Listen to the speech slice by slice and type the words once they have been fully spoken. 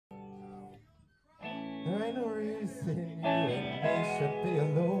There ain't no reason you and me should be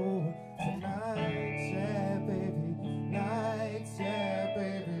alone tonight, yeah, baby. Night, yeah,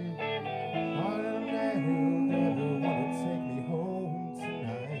 baby. All of them who never wanna take me home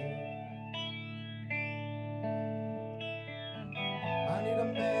tonight. I need a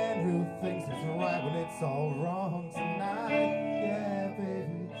man who thinks it's right when it's all wrong tonight, yeah,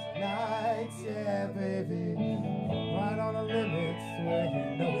 baby. Night, yeah, baby. Right on the limits where you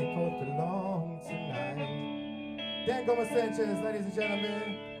know we both belong tonight. Dan Gomez Sanchez, ladies and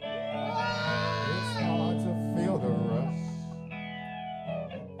gentlemen. It's hard to feel the rush,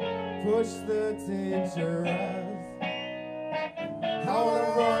 push the dangerous. I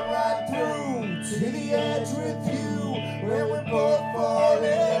wanna run right through to the edge with you, where we both fall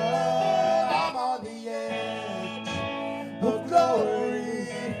in love. I'm on the edge of glory,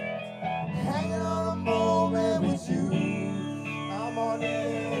 hanging on a moment with you. I'm on the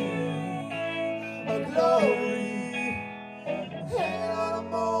edge of glory, hanging on a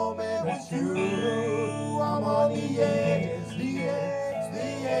moment with you. I'm on the edge, the edge, the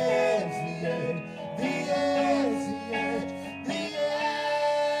edge, the edge, the edge, the edge.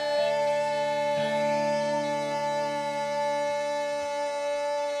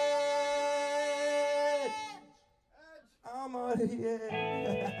 I'm on the edge.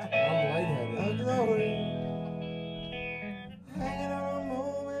 I'm lightheaded. Of glory, hanging on a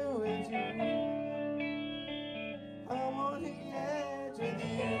moment with you. I'm on the edge with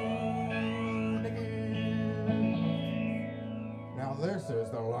you. Now this is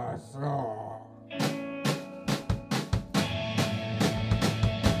the last song.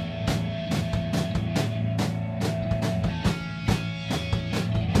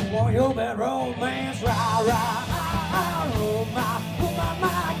 Want your bad romance, rah rah. Oh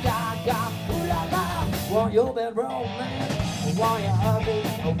my, God, ooh la la. Want your bad romance, I want your hubby,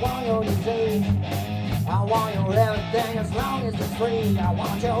 I want your disease. I want your everything as long as it's free. I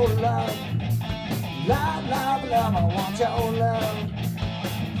want your love, love, love, love. I want your love.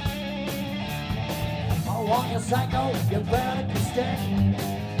 I want your psycho, your vertical stick.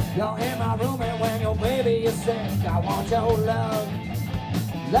 You're in my room and when your baby is sick. I want your love,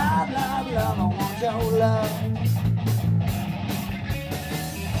 love, love, love. I want your love.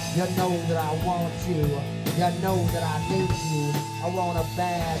 You know that I want you, you know that I need you. I want a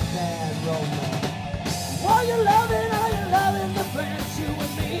bad, bad romance. All you loving the friends, you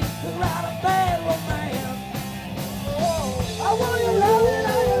and me, to write a bad romance. I want you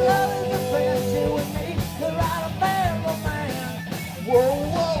loving the friends, you and me, to write a bad romance. Whoa,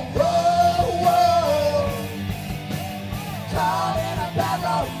 whoa, whoa, whoa, caught in a bad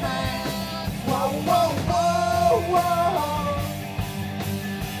romance. Whoa, whoa, whoa, whoa.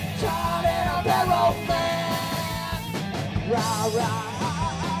 Caught in a bad romance. Rah, rah,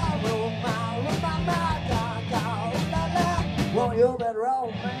 romance. Want your bad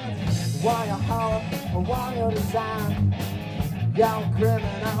romance. Want your heart, I want your design. Young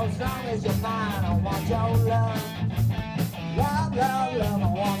criminal, as long as you're mine. I want your love. Love, love, love, I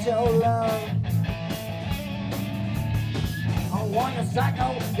want your love. I want your psycho,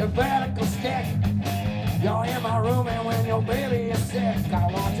 your vertical stick. You're in my room and when your baby is sick, I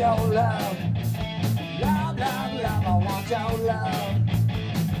want your love. Love, love, love, I want your love.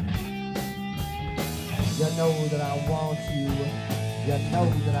 You know that I want you, you know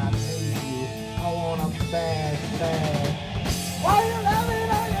that I need you. I want a bad, bad. All you love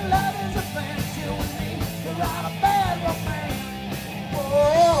is a fancy you and me, to write a bad romance.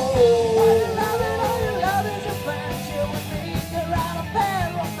 Whoa. All you love is a fancy you and me, to write a bad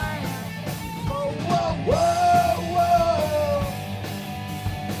romance. Whoa, whoa,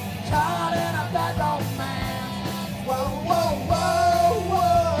 caught in a bad romance. Whoa, whoa, whoa,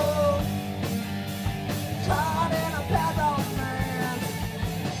 whoa, caught in a bad romance.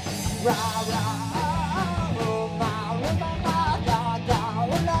 Rah, rah, oh, my, God, God.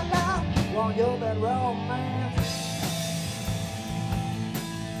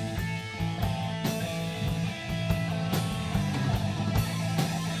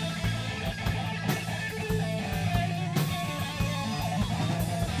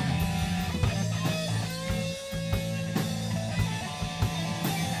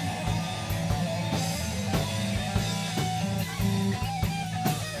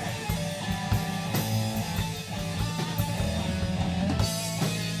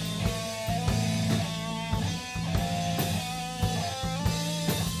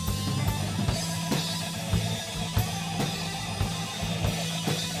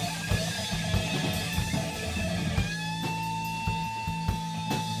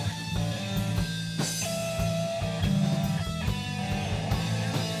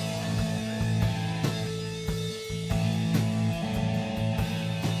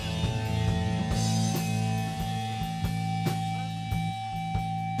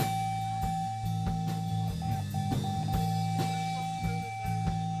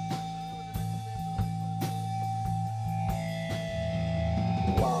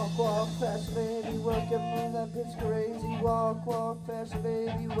 walk fast, baby, work and move that bitch crazy. Walk fast,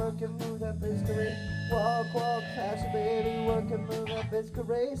 baby, work and move that bitch crazy. Walk fast, baby, work and move that bitch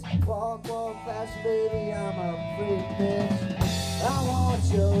crazy. Walk fast, baby, I'm a freak bitch. I want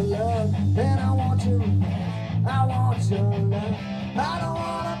your love, and I want your revenge. I want your love, I don't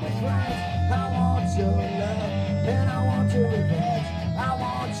wanna be friends. I want your love, and I want your revenge. I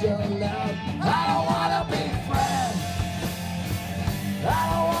want your love, I don't wanna be friends.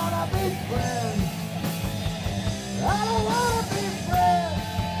 I don't wanna be friends. I don't wanna be friends.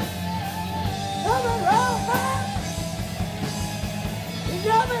 Nothing wrong, man.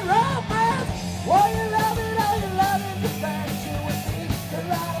 Nothing wrong, man. Oh, you love it, oh, you love it. The fact you with me, the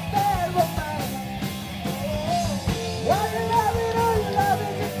right of bad romance. Oh, you love it, oh, you love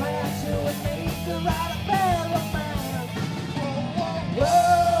it. The fact you with me, the right of bad romance.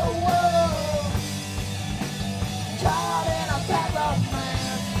 Whoa, whoa. Caught in a bad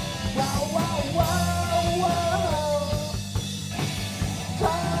romance. Whoa, whoa, whoa, whoa.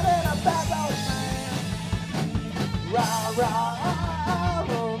 Caught in a bad romance. Rah, rah.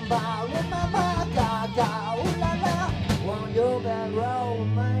 Want your bad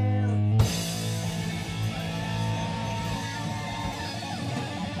romance.